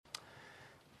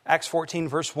Acts 14,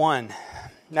 verse 1.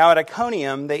 Now at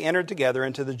Iconium they entered together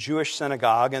into the Jewish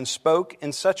synagogue and spoke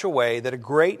in such a way that a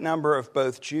great number of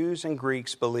both Jews and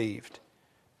Greeks believed.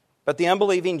 But the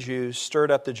unbelieving Jews stirred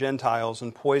up the Gentiles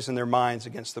and poisoned their minds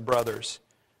against the brothers.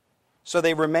 So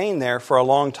they remained there for a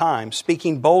long time,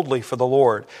 speaking boldly for the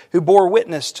Lord, who bore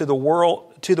witness to the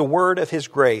word of His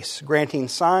grace, granting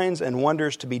signs and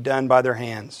wonders to be done by their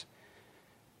hands.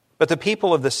 But the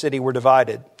people of the city were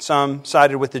divided. Some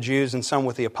sided with the Jews and some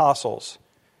with the apostles.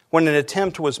 When an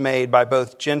attempt was made by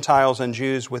both Gentiles and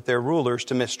Jews with their rulers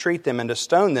to mistreat them and to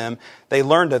stone them, they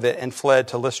learned of it and fled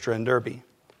to Lystra and Derbe,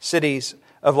 cities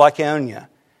of Lycaonia,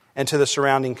 and to the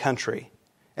surrounding country.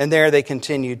 And there they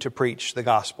continued to preach the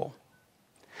gospel.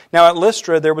 Now at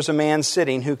Lystra there was a man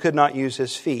sitting who could not use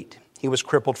his feet. He was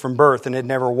crippled from birth and had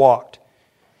never walked.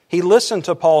 He listened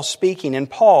to Paul speaking, and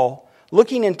Paul,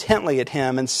 looking intently at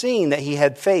him and seeing that he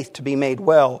had faith to be made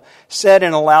well, said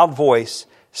in a loud voice,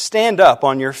 "Stand up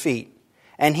on your feet."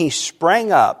 And he sprang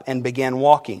up and began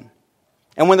walking.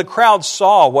 And when the crowd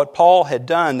saw what Paul had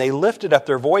done, they lifted up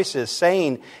their voices,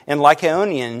 saying in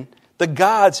Lycaonian, "The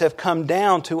gods have come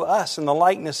down to us in the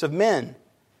likeness of men."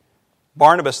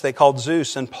 Barnabas they called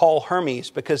Zeus, and Paul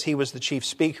Hermes, because he was the chief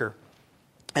speaker.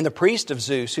 And the priest of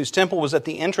Zeus, whose temple was at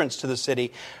the entrance to the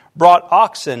city, brought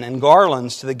oxen and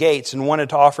garlands to the gates and wanted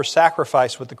to offer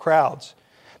sacrifice with the crowds.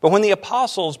 But when the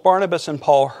apostles Barnabas and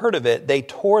Paul heard of it, they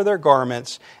tore their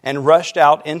garments and rushed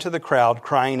out into the crowd,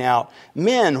 crying out,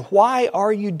 "Men, why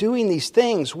are you doing these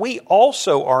things? We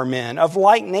also are men of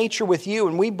like nature with you,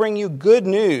 and we bring you good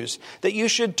news that you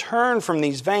should turn from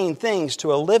these vain things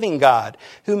to a living God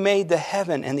who made the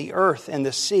heaven and the earth and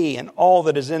the sea and all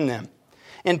that is in them.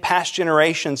 In past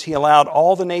generations, He allowed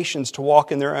all the nations to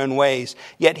walk in their own ways,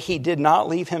 yet He did not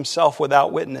leave Himself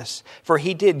without witness. For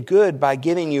He did good by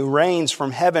giving you rains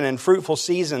from heaven and fruitful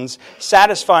seasons,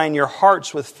 satisfying your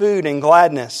hearts with food and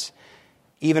gladness."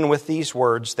 Even with these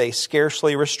words, they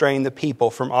scarcely restrained the people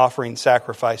from offering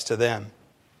sacrifice to them.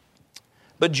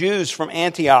 But Jews came from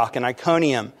Antioch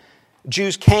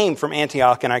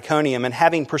and Iconium, and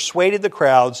having persuaded the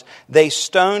crowds, they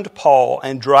stoned Paul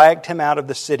and dragged him out of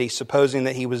the city, supposing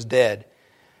that he was dead.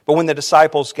 But when the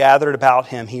disciples gathered about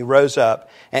him, he rose up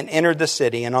and entered the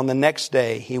city, and on the next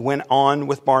day he went on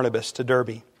with Barnabas to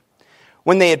Derbe.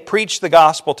 When they had preached the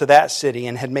gospel to that city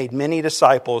and had made many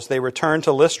disciples, they returned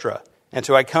to Lystra and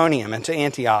to Iconium and to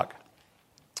Antioch,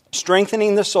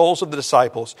 strengthening the souls of the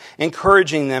disciples,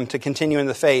 encouraging them to continue in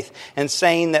the faith, and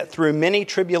saying that through many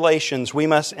tribulations we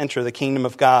must enter the kingdom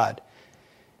of God.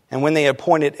 And when they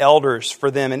appointed elders for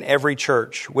them in every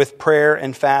church, with prayer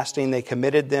and fasting, they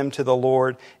committed them to the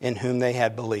Lord in whom they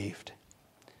had believed.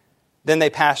 Then they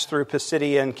passed through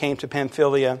Pisidia and came to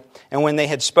Pamphylia. And when they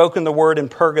had spoken the word in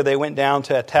Perga, they went down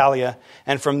to Attalia,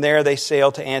 and from there they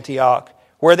sailed to Antioch,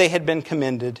 where they had been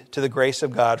commended to the grace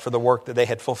of God for the work that they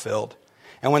had fulfilled.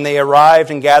 And when they arrived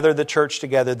and gathered the church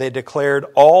together, they declared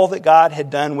all that God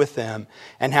had done with them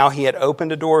and how He had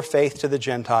opened a door of faith to the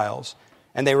Gentiles.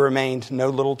 And they remained no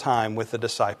little time with the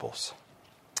disciples.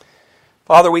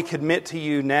 Father, we commit to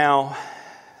You now,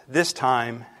 this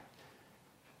time,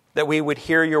 that we would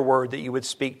hear Your word, that You would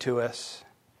speak to us.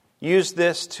 Use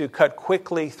this to cut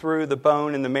quickly through the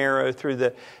bone and the marrow, to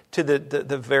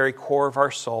the very core of our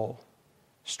soul.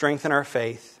 Strengthen our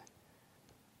faith.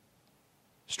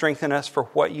 Strengthen us for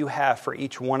what You have for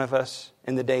each one of us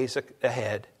in the days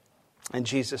ahead. In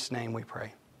Jesus' name we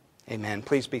pray. Amen.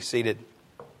 Please be seated.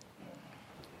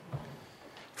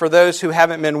 For those who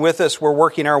haven't been with us, we're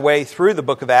working our way through the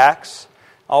book of Acts.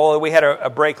 Although we had a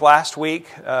break last week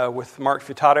with Mark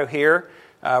Futato here,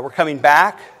 we're coming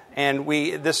back, and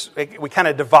we kind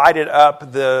of divided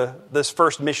up this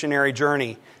first missionary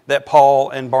journey that Paul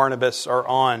and Barnabas are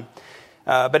on.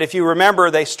 But if you remember,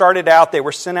 they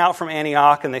were sent out from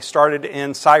Antioch, and they started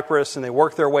in Cyprus, and they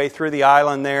worked their way through the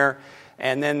island there,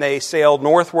 and then they sailed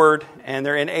northward, and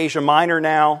they're in Asia Minor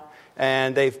now,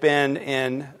 and they've been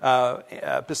in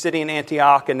Pisidian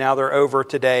Antioch, and now they're over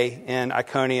today in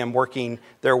Iconium, working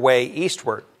their way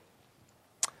eastward.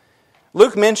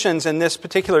 Luke mentions in this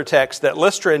particular text that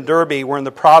Lystra and Derbe were in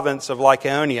the province of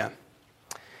Lycaonia.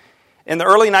 In the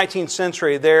early 19th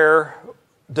century, there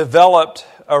developed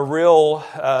a real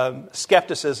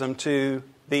skepticism to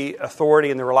the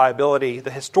authority and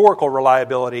the historical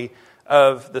reliability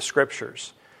of the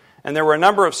Scriptures. And there were a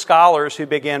number of scholars who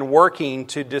began working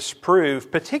to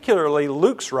disprove particularly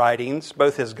Luke's writings,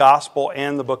 both his Gospel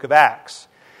and the book of Acts.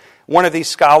 One of these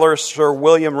scholars, Sir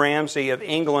William Ramsay of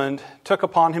England, took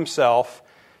upon himself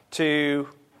to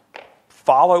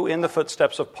follow in the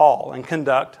footsteps of Paul and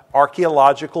conduct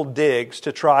archaeological digs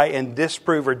to try and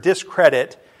disprove or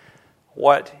discredit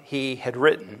what he had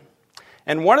written.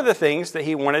 And one of the things that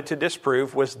he wanted to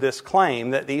disprove was this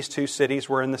claim that these two cities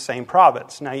were in the same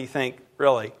province. Now you think,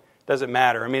 really, does it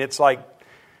matter? I mean, it's like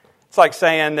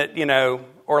saying that,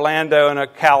 Orlando and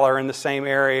Ocala are in the same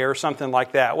area or something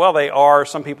like that. Well, they are.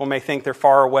 Some people may think they're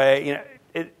far away.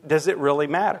 Does it really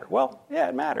matter? Well, yeah,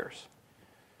 it matters.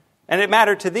 And it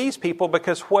mattered to these people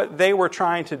because what they were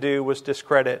trying to do was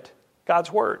discredit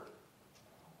God's Word.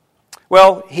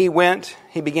 Well, he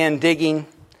began digging.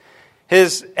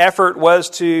 His effort was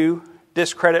to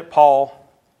discredit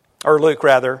Luke,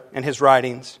 and his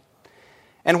writings.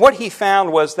 And what he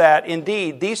found was that,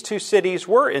 indeed, these two cities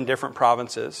were in different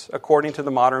provinces, according to the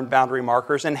modern boundary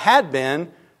markers, and had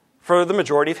been for the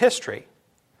majority of history.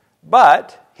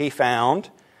 But he found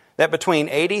that between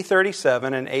AD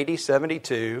 37 and AD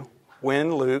 72,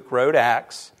 when Luke wrote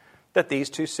Acts, that these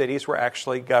two cities were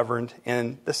actually governed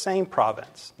in the same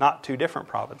province, not two different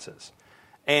provinces.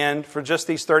 And for just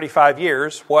these 35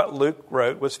 years, what Luke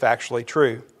wrote was factually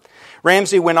true.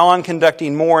 Ramsay went on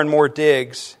conducting more and more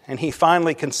digs, and he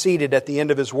finally conceded at the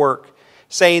end of his work,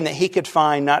 saying that he could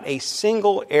find not a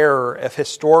single error of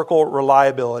historical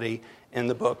reliability in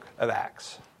the book of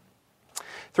Acts.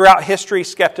 Throughout history,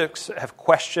 skeptics have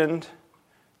questioned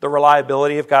the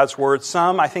reliability of God's Word,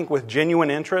 some, I think, with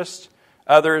genuine interest,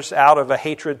 others out of a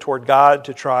hatred toward God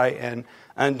to try and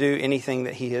undo anything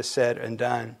that He has said and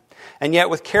done. And yet,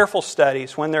 with careful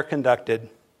studies, when they're conducted,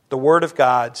 the Word of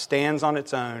God stands on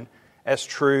its own as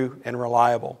true and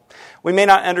reliable. We may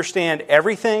not understand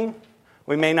everything.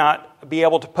 We may not be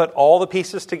able to put all the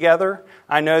pieces together.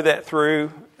 I know that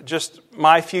through just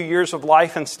my few years of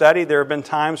life and study, there have been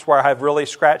times where I've really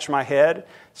scratched my head.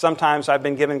 Sometimes I've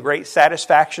been given great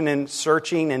satisfaction in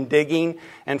searching and digging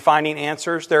and finding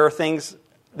answers. There are things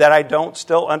that I don't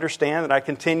still understand, that I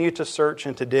continue to search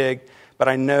and to dig, but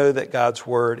I know that God's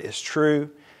Word is true,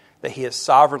 that He has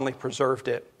sovereignly preserved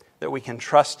it, that we can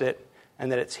trust it,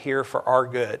 and that it's here for our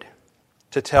good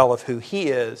to tell of who He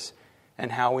is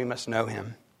and how we must know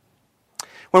Him.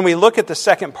 When we look at the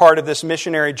second part of this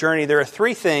missionary journey, there are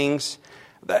three things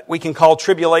that we can call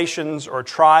tribulations or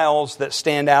trials that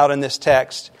stand out in this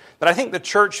text that I think the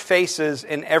church faces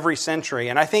in every century.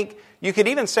 And I think you could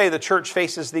even say the church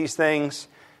faces these things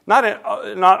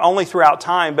not only throughout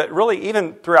time, but really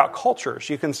even throughout cultures.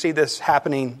 You can see this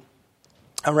happening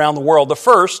around the world. The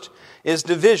first is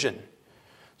division.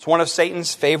 It's one of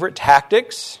Satan's favorite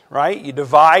tactics, right? You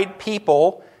divide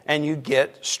people and you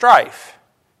get strife.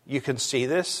 You can see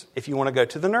this if you want to go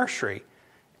to the nursery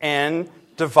and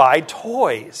divide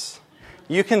toys.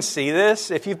 You can see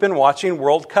this if you've been watching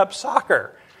World Cup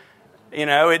soccer.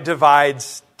 It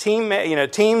divides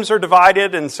teams are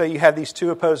divided, and so you have these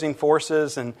two opposing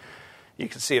forces, and you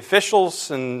can see officials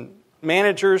and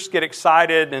managers get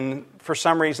excited, and for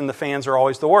some reason the fans are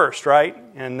always the worst, right?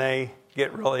 And they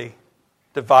get really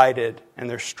divided and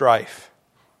there's strife.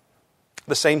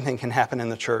 The same thing can happen in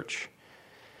the church.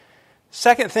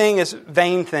 Second thing is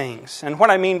vain things. And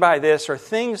what I mean by this are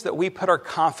things that we put our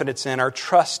confidence in, our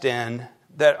trust in,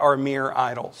 that are mere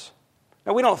idols.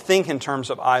 Now, we don't think in terms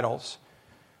of idols.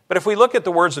 But if we look at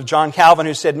the words of John Calvin,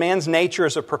 who said, man's nature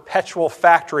is a perpetual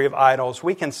factory of idols,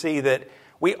 we can see that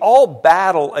we all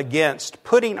battle against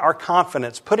putting our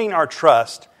confidence, putting our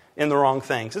trust in the wrong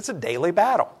things. It's a daily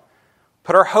battle.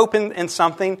 Put our hope in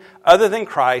something other than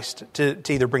Christ to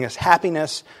either bring us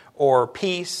happiness or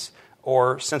peace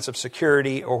or sense of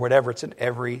security or whatever. It's an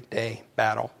everyday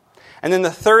battle. And then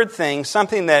the third thing,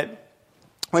 something that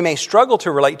we may struggle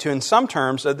to relate to in some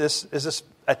terms, is this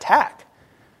attack.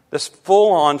 This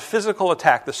full-on physical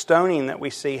attack, the stoning that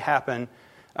we see happen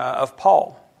of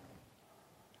Paul.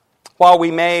 While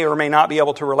we may or may not be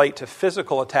able to relate to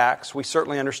physical attacks, we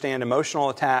certainly understand emotional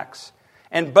attacks.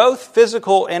 And both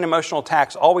physical and emotional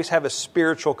attacks always have a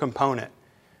spiritual component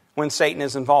when Satan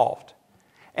is involved.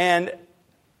 And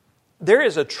there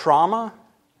is a trauma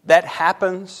that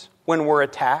happens when we're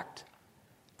attacked.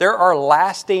 There are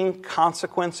lasting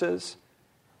consequences.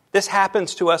 This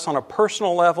happens to us on a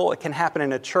personal level. It can happen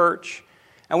in a church.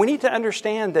 And we need to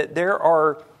understand that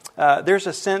there's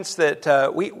a sense that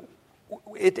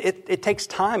it takes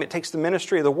time. It takes the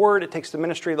ministry of the Word. It takes the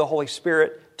ministry of the Holy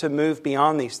Spirit to move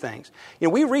beyond these things.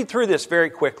 We read through this very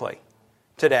quickly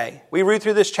today. We read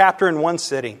through this chapter in one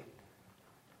sitting.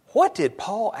 What did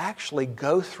Paul actually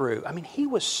go through? I mean, he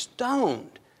was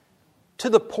stoned to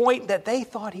the point that they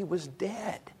thought he was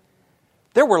dead.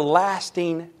 There were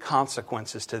lasting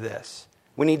consequences to this.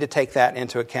 We need to take that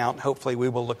into account. Hopefully we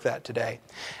will look at that today.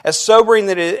 As sobering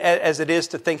as it is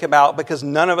to think about, because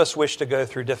none of us wish to go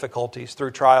through difficulties,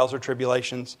 through trials or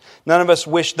tribulations. None of us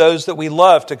wish those that we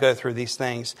love to go through these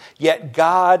things. Yet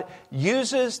God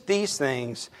uses these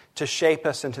things to shape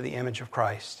us into the image of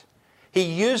Christ. He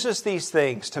uses these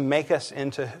things to make us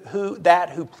into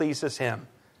who pleases Him.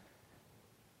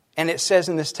 And it says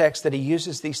in this text that He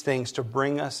uses these things to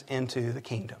bring us into the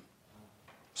kingdom.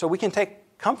 So we can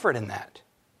take comfort in that.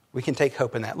 We can take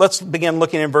hope in that. Let's begin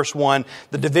looking in verse 1,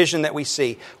 the division that we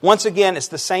see. Once again, it's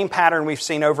the same pattern we've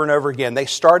seen over and over again. They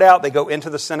start out, they go into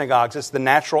the synagogues. It's the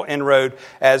natural inroad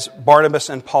as Barnabas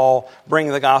and Paul bring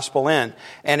the gospel in.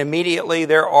 And immediately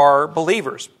there are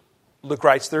believers. Luke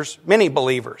writes there's many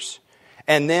believers.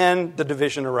 And then the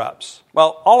division erupts.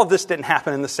 Well, all of this didn't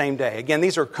happen in the same day. Again,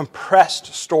 these are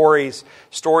compressed stories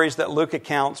that Luke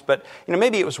accounts. But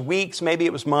maybe it was weeks, maybe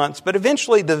it was months. But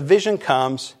eventually the division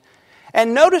comes.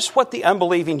 And notice what the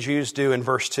unbelieving Jews do in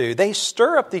verse 2. They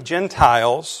stir up the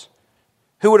Gentiles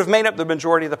who would have made up the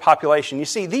majority of the population. You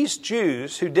see, these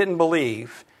Jews who didn't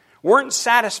believe weren't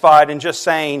satisfied in just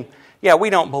saying, yeah, we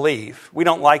don't believe. We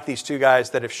don't like these two guys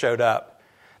that have showed up.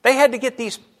 They had to get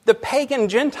the pagan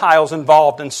Gentiles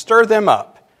involved and stir them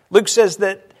up. Luke says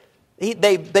that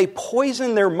they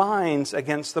poison their minds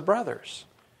against the brothers.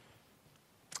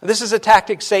 This is a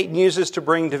tactic Satan uses to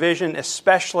bring division,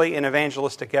 especially in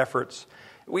evangelistic efforts.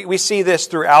 We see this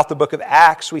throughout the book of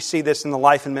Acts. We see this in the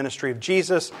life and ministry of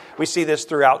Jesus. We see this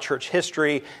throughout church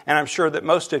history. And I'm sure that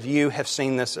most of you have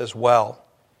seen this as well.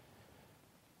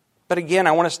 But again,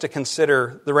 I want us to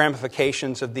consider the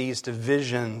ramifications of these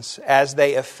divisions as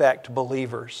they affect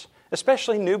believers,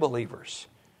 especially new believers,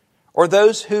 or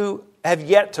those who have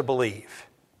yet to believe.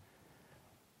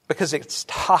 Because it's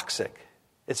toxic.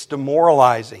 It's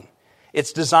demoralizing.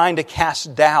 It's designed to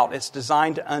cast doubt. It's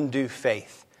designed to undo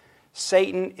faith.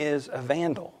 Satan is a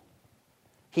vandal.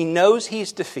 He knows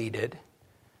he's defeated,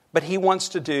 but he wants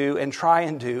to do and try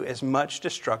and do as much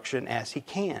destruction as he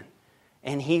can.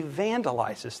 And he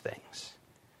vandalizes things.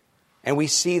 And we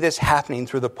see this happening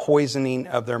through the poisoning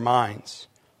of their minds.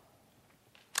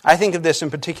 I think of this in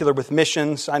particular with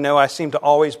missions. I know I seem to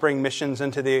always bring missions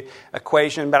into the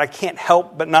equation, but I can't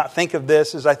help but not think of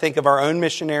this as I think of our own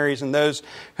missionaries and those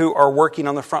who are working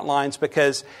on the front lines,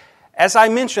 because as I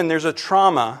mentioned, there's a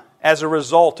trauma as a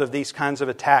result of these kinds of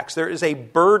attacks. There is a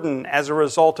burden as a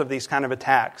result of these kind of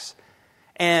attacks.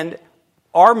 And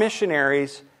our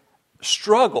missionaries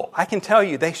struggle. I can tell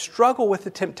you, they struggle with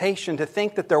the temptation to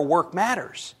think that their work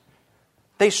matters.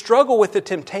 They struggle with the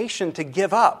temptation to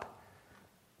give up,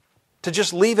 to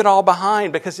just leave it all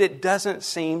behind because it doesn't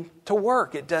seem to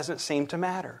work. It doesn't seem to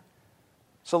matter.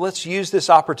 So let's use this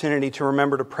opportunity to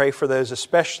remember to pray for those,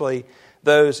 especially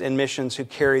those in missions who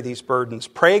carry these burdens.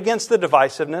 Pray against the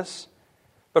divisiveness,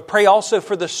 but pray also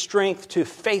for the strength to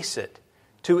face it,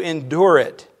 to endure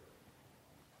it.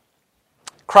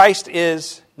 Christ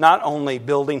is not only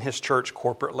building His church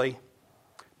corporately,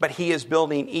 but He is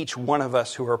building each one of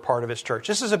us who are part of His church.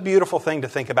 This is a beautiful thing to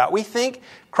think about. We think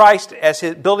Christ as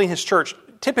building His church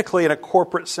typically in a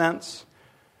corporate sense,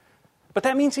 but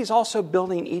that means He's also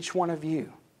building each one of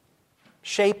you,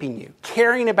 shaping you,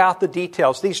 caring about the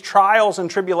details, these trials and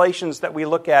tribulations that we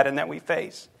look at and that we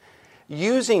face,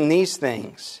 using these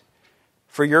things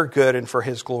for your good and for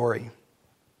His glory.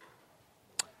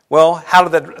 Well, how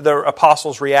did the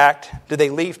apostles react? Did they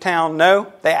leave town?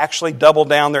 No, they actually doubled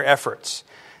down their efforts.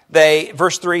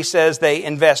 Verse 3 says they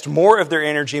invest more of their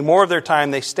energy, more of their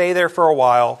time. They stay there for a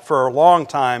while, for a long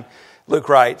time, Luke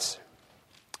writes.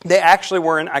 They actually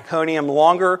were in Iconium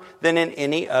longer than in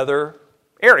any other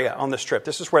area on this trip.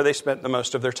 This is where they spent the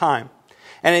most of their time.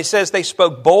 And it says they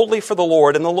spoke boldly for the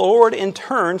Lord, and the Lord in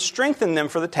turn strengthened them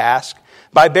for the task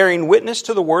by bearing witness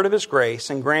to the word of His grace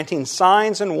and granting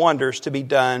signs and wonders to be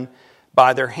done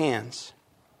by their hands.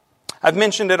 I've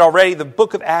mentioned it already. The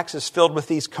book of Acts is filled with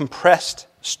these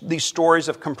stories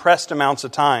of compressed amounts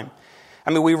of time.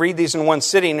 I mean, we read these in one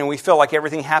sitting and we feel like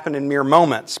everything happened in mere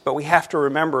moments. But we have to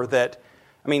remember that,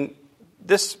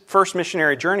 this first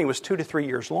missionary journey was 2 to 3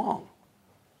 years long.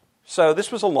 So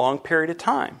this was a long period of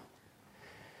time.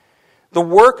 The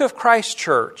work of Christ's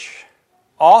church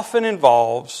often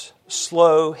involves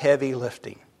slow, heavy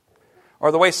lifting.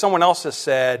 Or the way someone else has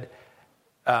said,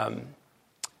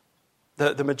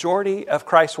 the majority of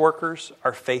Christ's workers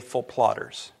are faithful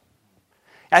plodders.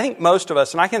 I think most of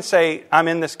us, and I can say I'm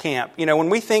in this camp, when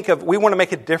we think of, we want to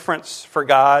make a difference for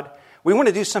God, we want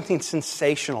to do something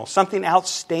sensational, something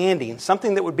outstanding,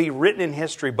 something that would be written in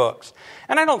history books.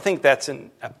 And I don't think that's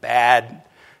a bad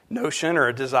notion or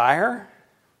a desire.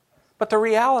 But the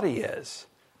reality is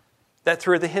that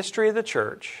through the history of the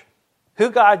church, Who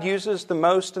God uses the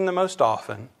most and the most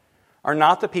often are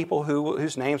not the people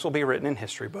whose names will be written in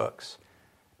history books,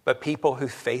 but people who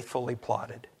faithfully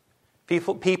plotted.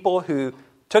 People who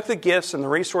took the gifts and the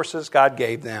resources God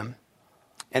gave them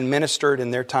and ministered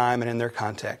in their time and in their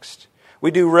context. We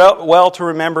do well to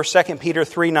remember 2 Peter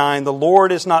 3:9, the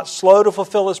Lord is not slow to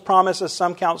fulfill His promise, as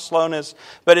some count slowness,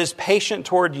 but is patient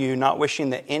toward you, not wishing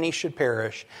that any should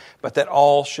perish, but that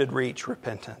all should reach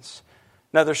repentance.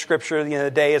 Another scripture,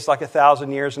 the day is like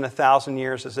 1,000 years, and 1,000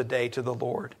 years is a day to the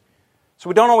Lord. So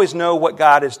we don't always know what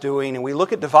God is doing, and we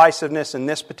look at divisiveness in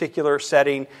this particular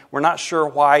setting. We're not sure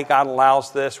why God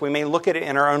allows this. We may look at it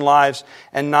in our own lives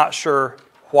and not sure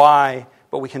why,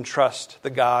 but we can trust the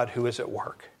God who is at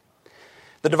work.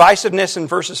 The divisiveness in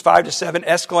verses 5 to 7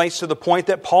 escalates to the point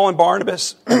that Paul and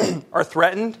Barnabas are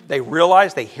threatened. They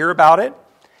realize, they hear about it,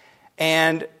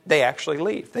 and they actually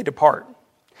leave. They depart.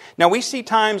 Now, we see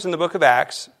times in the book of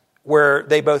Acts where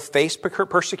they both face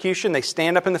persecution, they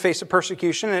stand up in the face of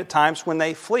persecution, and at times when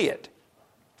they flee it.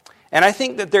 And I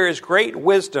think that there is great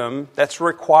wisdom that's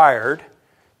required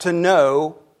to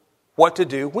know what to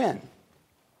do when.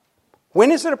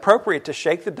 When is it appropriate to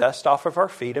shake the dust off of our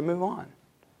feet and move on?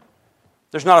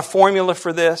 There's not a formula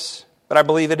for this, but I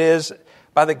believe it is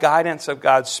by the guidance of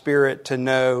God's Spirit to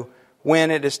know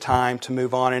when it is time to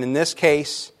move on. And in this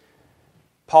case,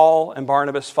 Paul and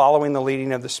Barnabas, following the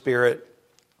leading of the Spirit,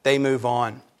 they move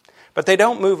on. But they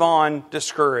don't move on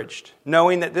discouraged,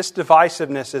 knowing that this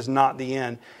divisiveness is not the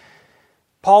end.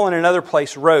 Paul in another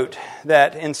place wrote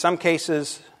that in some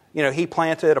cases, he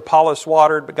planted, Apollos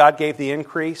watered, but God gave the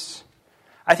increase.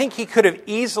 I think he could have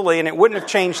easily, and it wouldn't have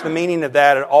changed the meaning of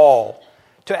that at all,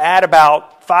 to add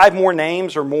about 5 more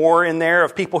names or more in there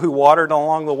of people who watered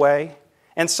along the way.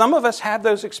 And some of us have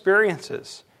those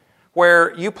experiences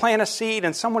where you plant a seed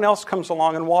and someone else comes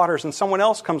along and waters, and someone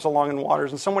else comes along and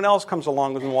waters, and someone else comes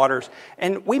along and waters.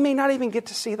 And we may not even get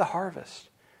to see the harvest.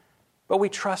 But we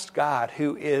trust God,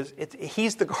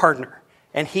 He's the gardener,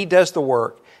 and He does the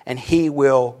work, and He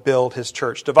will build His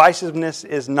church. Divisiveness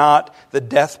is not the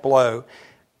death blow.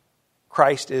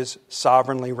 Christ is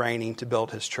sovereignly reigning to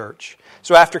build His church.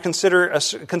 So after a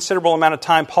considerable amount of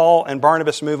time, Paul and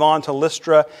Barnabas move on to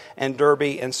Lystra and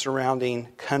Derbe and surrounding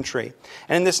country.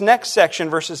 And in this next section,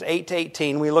 verses 8 to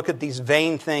 18, we look at these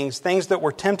vain things that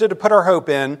we're tempted to put our hope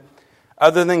in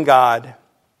other than God.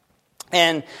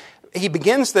 And he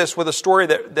begins this with a story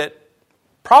that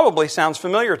probably sounds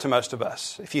familiar to most of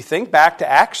us. If you think back to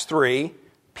Acts 3,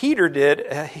 Peter did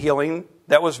a healing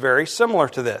that was very similar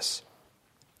to this.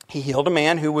 He healed a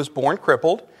man who was born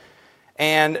crippled,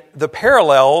 and the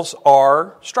parallels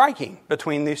are striking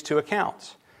between these two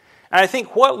accounts. And I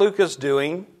think what Luke is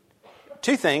doing,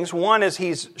 2 things. One is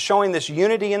he's showing this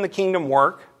unity in the kingdom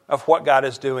work of what God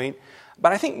is doing.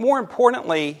 But I think more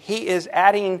importantly, he is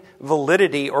adding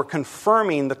validity or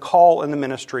confirming the call and the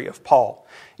ministry of Paul.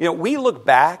 We look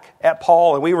back at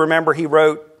Paul and we remember he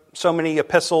wrote so many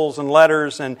epistles and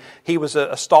letters, and he was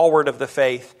a stalwart of the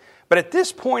faith. But at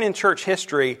this point in church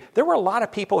history, there were a lot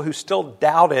of people who still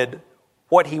doubted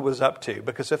what he was up to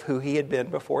because of who he had been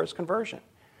before his conversion.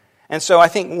 And so I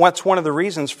think that's one of the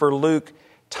reasons for Luke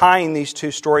tying these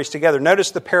 2 stories together.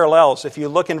 Notice the parallels. If you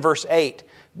look in verse 8,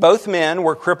 both men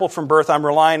were crippled from birth. I'm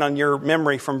relying on your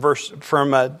memory from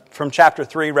chapter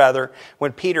 3,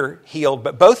 when Peter healed.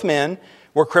 But both men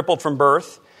were crippled from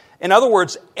birth. In other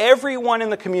words, everyone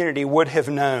in the community would have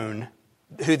known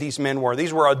who these men were.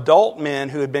 These were adult men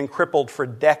who had been crippled for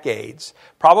decades.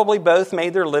 Probably both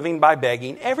made their living by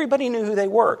begging. Everybody knew who they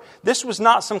were. This was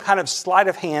not some kind of sleight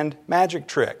of hand magic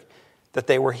trick that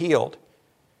they were healed.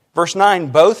 Verse 9,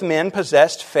 both men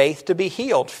possessed faith to be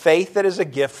healed, faith that is a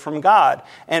gift from God.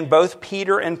 And both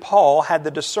Peter and Paul had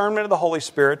the discernment of the Holy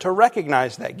Spirit to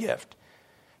recognize that gift.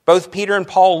 Both Peter and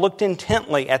Paul looked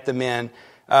intently at the men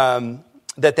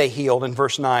that they healed in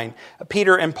verse 9.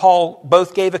 Peter and Paul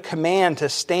both gave a command to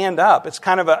stand up. It's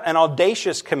kind of an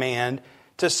audacious command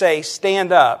to say,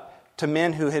 stand up, to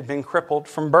men who had been crippled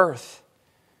from birth.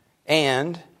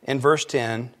 And in verse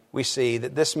 10, we see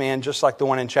that this man, just like the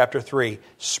one in chapter 3,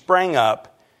 sprang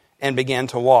up and began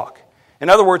to walk. In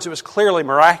other words, it was clearly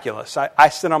miraculous. I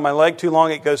sit on my leg too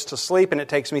long, it goes to sleep, and it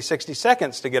takes me 60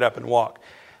 seconds to get up and walk.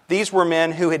 These were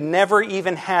men who had never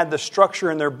even had the structure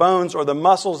in their bones or the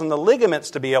muscles and the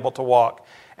ligaments to be able to walk.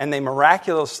 And they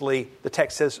miraculously, the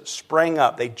text says, sprang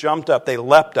up. They jumped up. They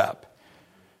leapt up.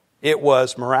 It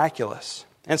was miraculous.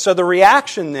 And so the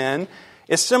reaction then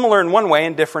is similar in one way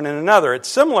and different in another. It's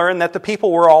similar in that the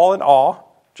people were all in awe,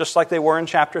 just like they were in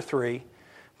chapter 3.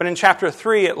 But in chapter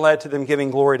 3, it led to them giving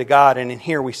glory to God. And in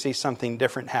here, we see something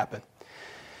different happen.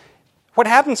 What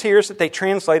happens here is that they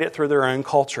translate it through their own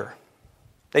culture.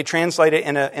 They translate it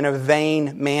in a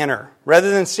vain manner.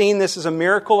 Rather than seeing this as a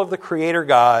miracle of the Creator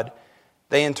God,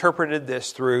 they interpreted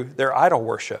this through their idol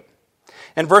worship.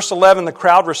 In verse 11, the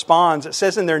crowd responds. It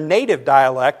says in their native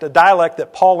dialect, a dialect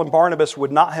that Paul and Barnabas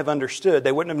would not have understood.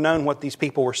 They wouldn't have known what these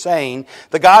people were saying.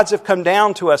 The gods have come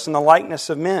down to us in the likeness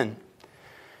of men.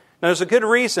 Now, there's a good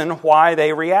reason why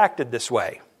they reacted this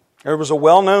way. There was a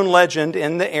well-known legend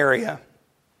in the area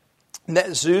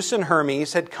that Zeus and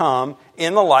Hermes had come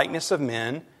in the likeness of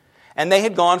men, and they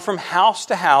had gone from house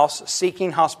to house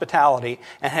seeking hospitality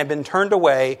and had been turned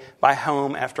away by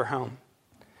home after home.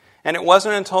 And it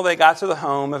wasn't until they got to the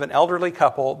home of an elderly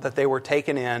couple that they were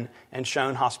taken in and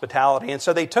shown hospitality. And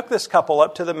so they took this couple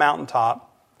up to the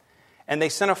mountaintop, and they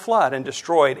sent a flood and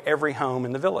destroyed every home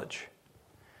in the village.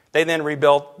 They then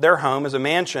rebuilt their home as a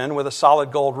mansion with a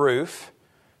solid gold roof.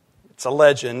 It's a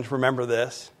legend, remember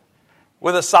this.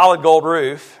 With a solid gold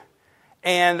roof.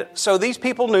 And so these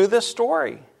people knew this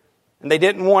story. And they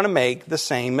didn't want to make the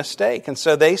same mistake. And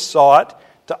so they sought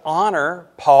to honor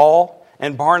Paul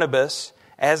and Barnabas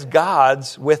as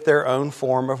gods with their own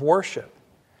form of worship.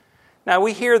 Now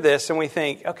we hear this and we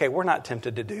think, okay, we're not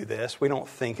tempted to do this. We don't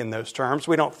think in those terms.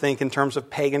 We don't think in terms of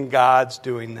pagan gods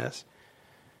doing this.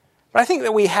 But I think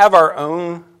that we have our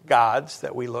own gods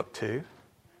that we look to.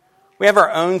 We have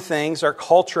our own things. Our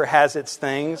culture has its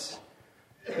things.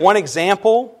 One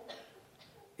example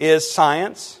is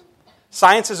science.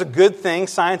 Science is a good thing.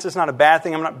 Science is not a bad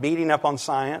thing. I'm not beating up on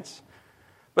science.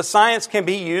 But science can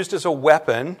be used as a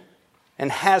weapon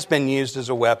and has been used as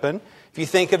a weapon if you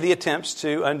think of the attempts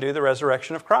to undo the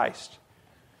resurrection of Christ.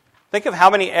 Think of how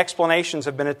many explanations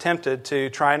have been attempted to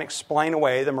try and explain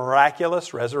away the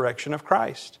miraculous resurrection of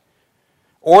Christ,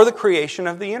 or the creation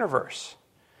of the universe,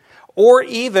 or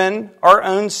even our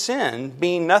own sin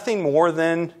being nothing more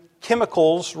than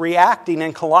chemicals reacting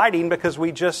and colliding because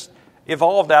we just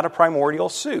evolved out of primordial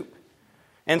soup.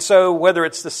 And so whether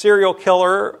it's the serial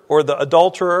killer or the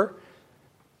adulterer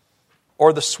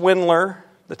or the swindler,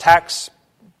 the tax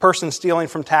person stealing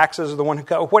from taxes, or the one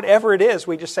who, whatever it is,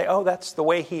 we just say, oh, that's the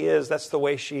way he is, that's the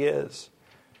way she is.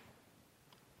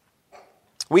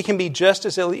 We can be just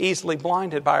as easily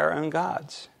blinded by our own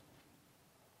gods.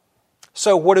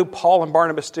 So what do Paul and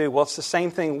Barnabas do? Well, it's the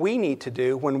same thing we need to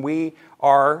do when we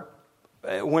are,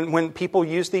 when people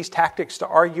use these tactics to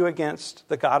argue against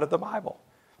the God of the Bible.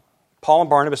 Paul and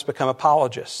Barnabas become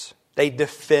apologists. They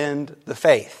defend the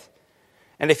faith.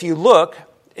 And if you look,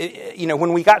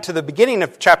 when we got to the beginning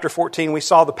of chapter 14, we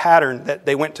saw the pattern that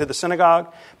they went to the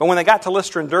synagogue. But when they got to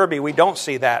Lystra and Derbe, we don't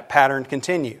see that pattern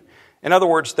continue. In other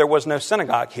words, there was no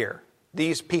synagogue here.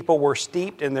 These people were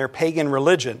steeped in their pagan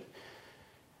religion.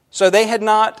 So they had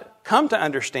not come to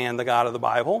understand the God of the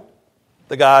Bible,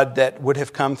 the God that would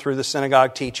have come through the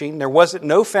synagogue teaching. There wasn't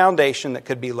no foundation that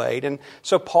could be laid. And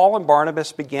so Paul and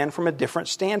Barnabas began from a different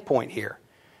standpoint here.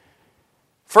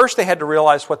 First, they had to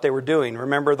realize what they were doing.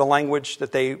 Remember, the language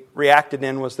that they reacted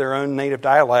in was their own native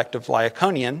dialect of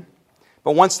Lycaonian.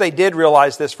 But once they did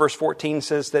realize this, verse 14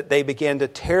 says that they began to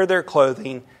tear their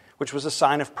clothing, which was a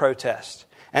sign of protest.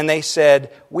 And they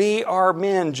said, we are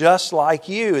men just like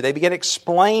you. They began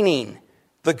explaining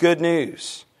the good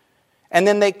news. And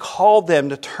then they called them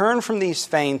to turn from these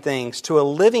vain things to a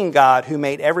living God who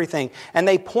made everything. And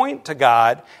they point to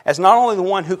God as not only the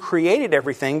one who created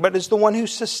everything, but as the one who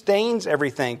sustains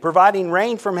everything, providing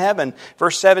rain from heaven.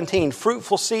 Verse 17,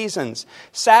 fruitful seasons,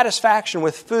 satisfaction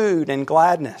with food and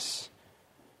gladness.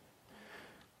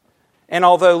 And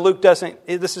although Luke doesn't,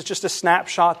 this is just a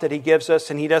snapshot that he gives us,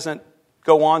 and he doesn't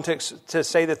go on to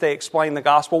say that they explain the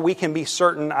gospel, we can be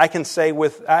certain, I can say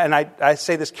with, and I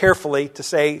say this carefully to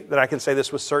say that I can say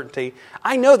this with certainty,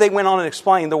 I know they went on and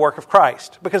explained the work of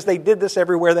Christ, because they did this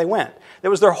everywhere they went. That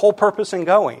was their whole purpose in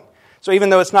going. So even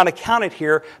though it's not accounted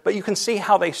here, but you can see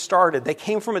how they started. They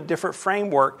came from a different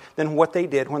framework than what they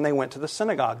did when they went to the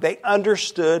synagogue. They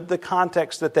understood the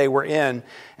context that they were in,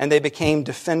 and they became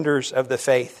defenders of the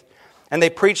faith. And they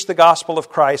preached the gospel of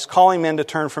Christ, calling men to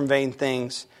turn from vain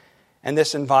things. And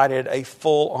this invited a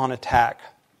full-on attack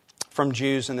from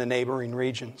Jews in the neighboring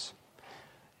regions.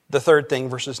 The third thing,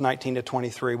 verses 19 to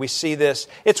 23, we see this.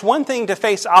 It's one thing to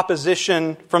face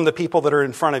opposition from the people that are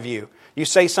in front of you. You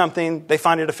say something, they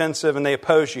find it offensive, and they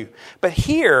oppose you. But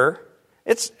here,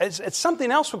 it's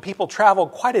something else when people travel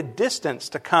quite a distance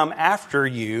to come after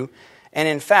you, and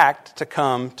in fact, to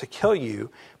come to kill you.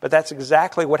 But that's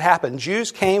exactly what happened.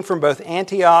 Jews came from both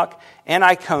Antioch and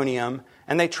Iconium,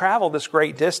 and they traveled this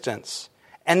great distance.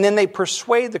 And then they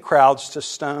persuade the crowds to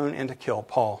stone and to kill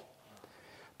Paul.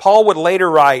 Paul would later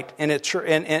write in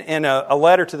a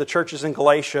letter to the churches in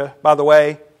Galatia, by the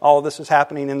way, all of this is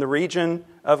happening in the region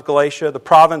of Galatia, the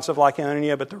province of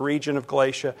Lycaonia, but the region of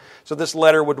Galatia. So this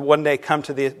letter would one day come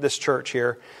to this church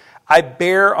here. I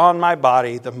bear on my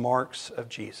body the marks of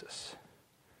Jesus.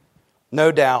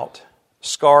 No doubt,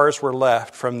 scars were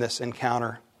left from this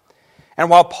encounter. And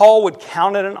while Paul would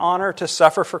count it an honor to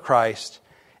suffer for Christ,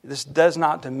 this does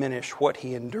not diminish what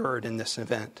he endured in this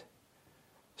event.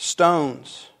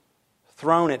 Stones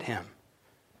thrown at him.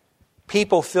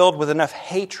 People filled with enough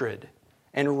hatred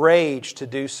and rage to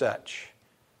do such.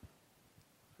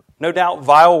 No doubt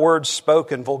vile words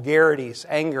spoken, vulgarities,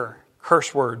 anger,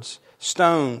 curse words,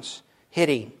 stones,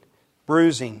 hitting,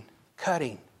 bruising,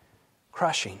 cutting,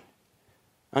 crushing,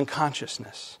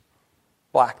 unconsciousness,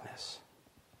 blackness.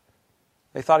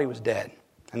 They thought he was dead,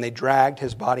 and they dragged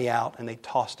his body out and they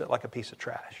tossed it like a piece of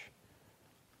trash.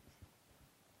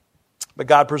 But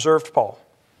God preserved Paul.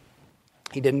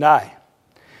 He didn't die.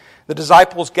 The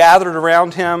disciples gathered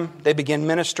around him. They began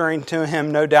ministering to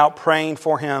him, no doubt praying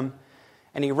for him.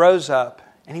 And he rose up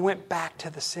and he went back to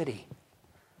the city.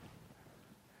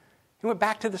 He went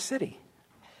back to the city.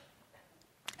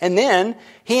 And then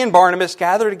he and Barnabas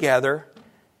gather together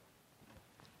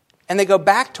and they go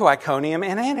back to Iconium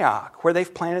and Antioch, where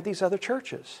they've planted these other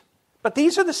churches. But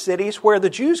these are the cities where the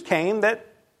Jews came that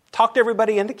talked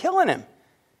everybody into killing him.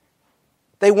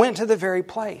 They went to the very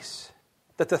place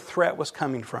that the threat was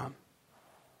coming from.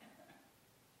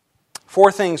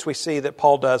 4 things we see that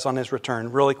Paul does on his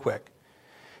return, really quick.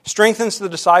 Strengthens the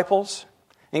disciples,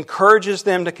 encourages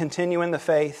them to continue in the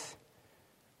faith,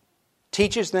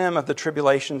 teaches them of the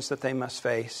tribulations that they must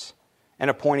face, and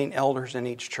appointing elders in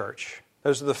each church.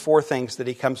 Those are the 4 things that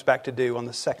he comes back to do on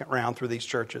the second round through these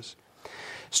churches.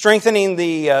 Strengthening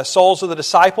the souls of the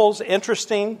disciples.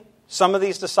 Interesting, some of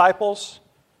these disciples,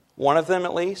 one of them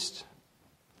at least,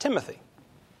 Timothy.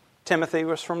 Timothy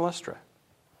was from Lystra.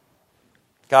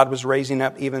 God was raising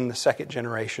up even the second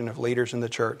generation of leaders in the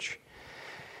church.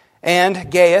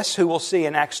 And Gaius, who we'll see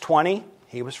in Acts 20,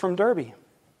 he was from Derbe.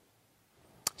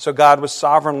 So God was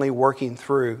sovereignly working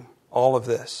through all of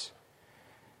this.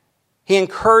 He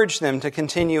encouraged them to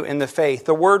continue in the faith.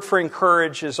 The word for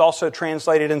encourage is also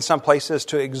translated in some places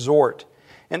to exhort.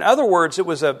 In other words,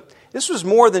 this was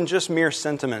more than just mere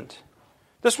sentiment.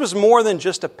 This was more than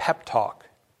just a pep talk.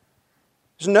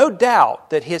 There's no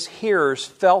doubt that his hearers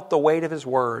felt the weight of his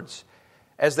words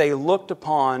as they looked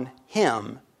upon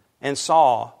him and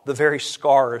saw the very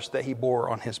scars that he bore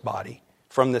on his body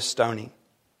from this stoning.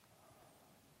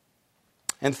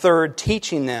 And third,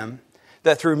 teaching them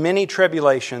that through many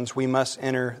tribulations we must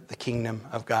enter the kingdom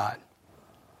of God.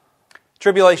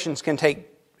 Tribulations,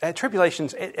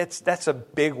 that's a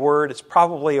big word. It's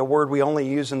probably a word we only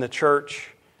use in the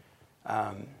church.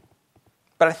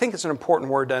 But I think it's an important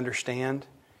word to understand.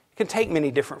 It can take many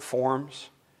different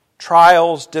forms.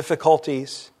 Trials,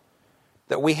 difficulties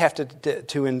that we have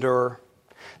to endure.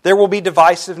 There will be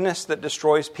divisiveness that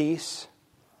destroys peace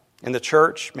in the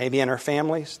church, maybe in our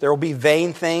families. There will be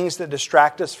vain things that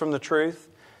distract us from the truth,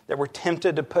 that we're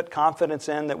tempted to put confidence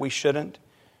in that we shouldn't.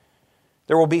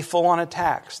 There will be full-on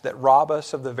attacks that rob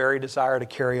us of the very desire to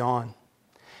carry on.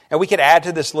 And we could add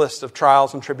to this list of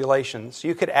trials and tribulations.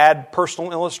 You could add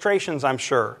personal illustrations, I'm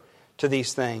sure, to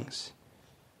these things.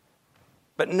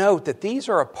 But note that these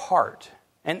are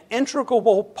an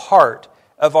integral part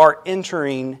of our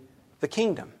entering the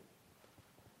kingdom.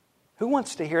 Who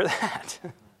wants to hear that?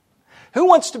 Who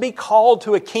wants to be called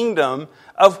to a kingdom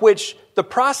of which the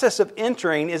process of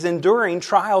entering is enduring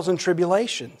trials and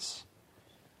tribulations?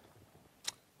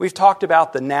 We've talked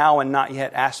about the now and not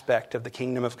yet aspect of the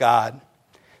kingdom of God.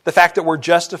 The fact that we're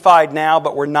justified now,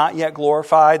 but we're not yet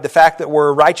glorified. The fact that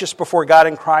we're righteous before God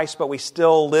in Christ, but we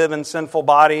still live in sinful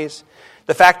bodies.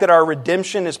 The fact that our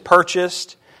redemption is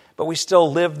purchased, but we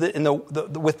still live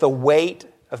with the weight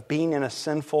of being in a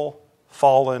sinful,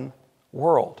 fallen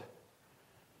world.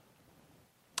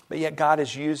 But yet God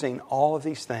is using all of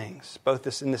these things,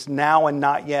 both in this now and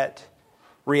not yet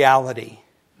reality,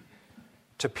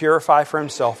 to purify for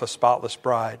himself a spotless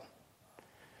bride.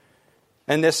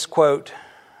 And this quote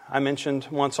I mentioned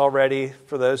once already,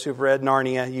 for those who've read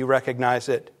Narnia, you recognize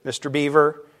it. Mr.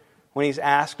 Beaver, when he's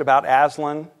asked about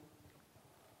Aslan,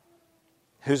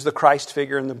 who's the Christ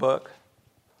figure in the book,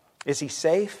 is he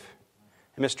safe?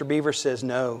 And Mr. Beaver says,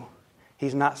 no,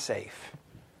 he's not safe,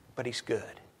 but he's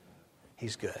good.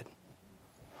 He's good.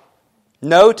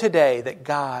 Know today that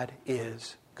God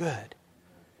is good.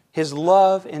 His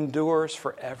love endures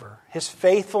forever. His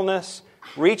faithfulness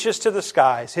reaches to the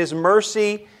skies. His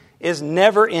mercy is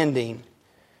never ending.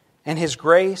 And His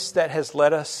grace that has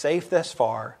led us safe thus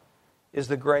far is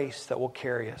the grace that will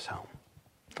carry us home.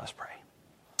 Let's pray.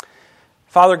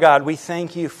 Father God, we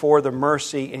thank You for the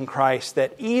mercy in Christ,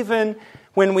 that even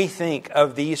when we think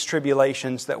of these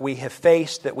tribulations that we have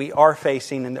faced, that we are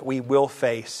facing, and that we will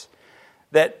face,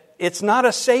 that it's not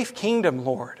a safe kingdom,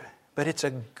 Lord, but it's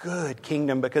a good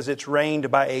kingdom because it's reigned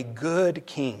by a good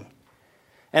king.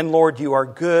 And Lord, you are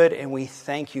good, and we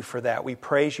thank you for that. We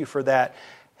praise you for that.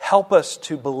 Help us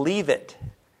to believe it,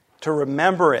 to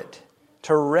remember it,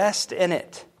 to rest in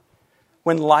it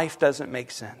when life doesn't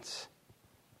make sense.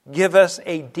 Give us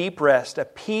a deep rest, a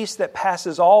peace that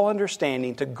passes all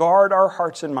understanding, to guard our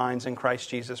hearts and minds in Christ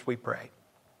Jesus, we pray.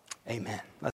 Amen.